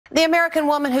The American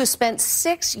woman who spent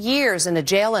 6 years in a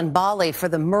jail in Bali for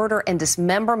the murder and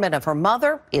dismemberment of her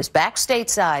mother is back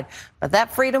stateside. But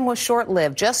that freedom was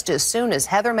short-lived. Just as soon as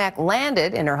Heather Mack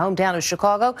landed in her hometown of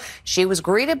Chicago, she was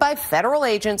greeted by federal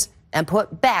agents and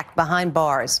put back behind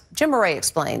bars. Jim Murray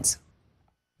explains.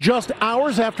 Just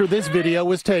hours after this video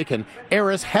was taken,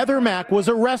 heiress Heather Mack was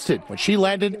arrested when she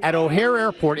landed at O'Hare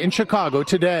Airport in Chicago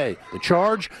today. The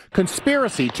charge,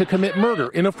 conspiracy to commit murder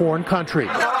in a foreign country.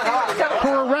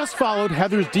 Her arrest followed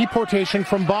Heather's deportation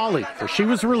from Bali, where she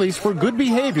was released for good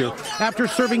behavior after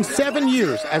serving 7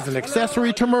 years as an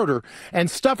accessory to murder and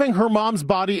stuffing her mom's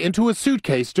body into a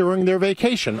suitcase during their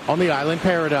vacation on the island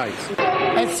paradise.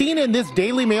 As seen in this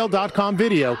DailyMail.com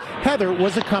video, Heather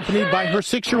was accompanied by her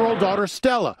 6-year-old daughter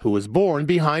Stella, who was born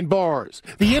behind bars.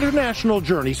 The international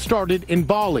journey started in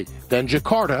Bali, then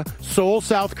Jakarta, Seoul,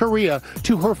 South Korea,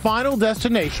 to her final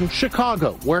destination,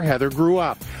 Chicago, where Heather grew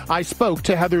up. I spoke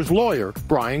to Heather's lawyer,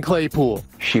 Brian Claypool.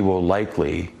 She will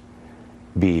likely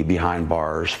be behind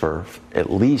bars for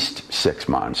at least 6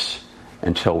 months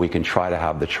until we can try to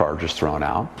have the charges thrown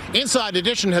out. Inside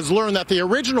Edition has learned that the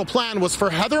original plan was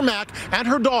for Heather Mack and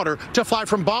her daughter to fly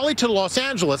from Bali to Los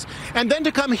Angeles and then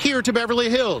to come here to Beverly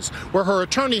Hills, where her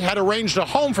attorney had arranged a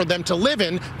home for them to live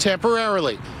in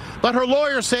temporarily. But her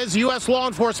lawyer says U.S. law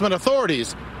enforcement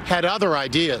authorities had other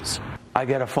ideas. I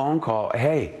get a phone call,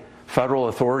 hey, federal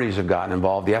authorities have gotten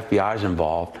involved, the FBI's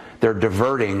involved. They're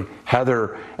diverting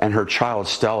Heather and her child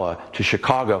Stella to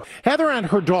Chicago. Heather and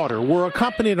her daughter were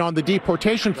accompanied on the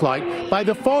deportation flight by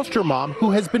the foster mom who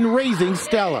has been raising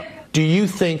Stella. Do you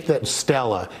think that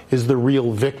Stella is the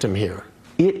real victim here?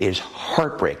 It is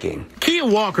heartbreaking. Kia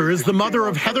Walker is the mother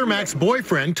of Heather Mack's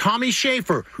boyfriend, Tommy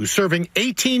Schaefer, who's serving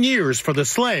 18 years for the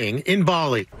slaying in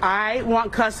Bali. I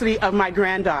want custody of my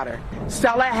granddaughter.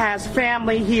 Stella has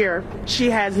family here. She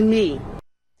has me.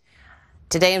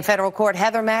 Today in federal court,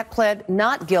 Heather Mack pled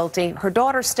not guilty. Her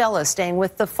daughter Stella is staying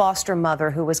with the foster mother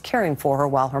who was caring for her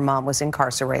while her mom was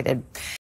incarcerated.